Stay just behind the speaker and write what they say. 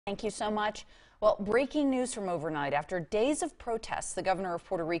Thank you so much. Well, breaking news from overnight. After days of protests, the governor of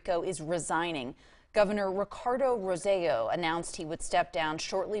Puerto Rico is resigning. Governor Ricardo Rosselló announced he would step down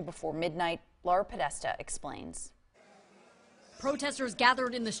shortly before midnight. Laura Podesta explains. Protesters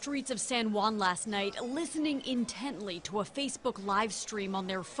gathered in the streets of San Juan last night, listening intently to a Facebook live stream on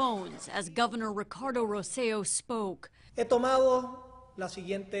their phones as Governor Ricardo Rosselló spoke. He tomado la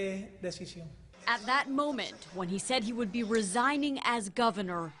siguiente decisión. At that moment, when he said he would be resigning as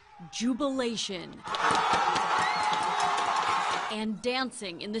governor, jubilation and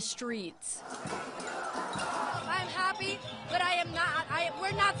dancing in the streets. I'm happy, but I am not.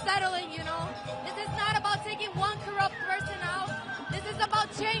 We're not settling, you know. This is not about taking one corrupt person out. This is about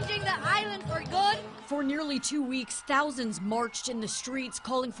changing the island for good. For nearly 2 weeks, thousands marched in the streets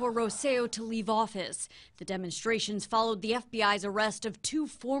calling for Rosselló to leave office. The demonstrations followed the FBI's arrest of 2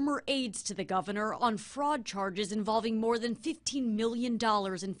 former aides to the governor on fraud charges involving more than $15 million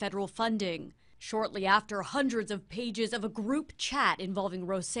in federal funding. Shortly after, hundreds of pages of a group chat involving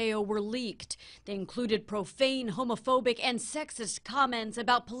Rosselló were leaked. They included profane, homophobic, and sexist comments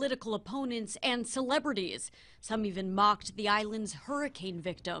about political opponents and celebrities. Some even mocked the island's hurricane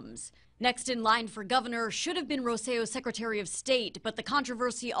victims. Next in line for governor should have been Rosselló's Secretary of State, but the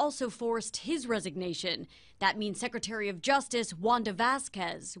controversy also forced his resignation. That means Secretary of Justice Wanda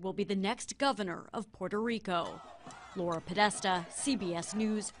Vazquez will be the next governor of Puerto Rico. Laura Podesta, CBS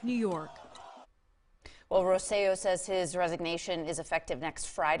News, New York. Well, Rosselló says his resignation is effective next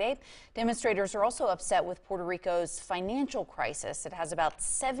Friday. Demonstrators are also upset with Puerto Rico's financial crisis. It has about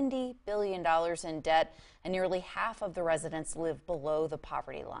 $70 billion in debt, and nearly half of the residents live below the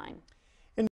poverty line.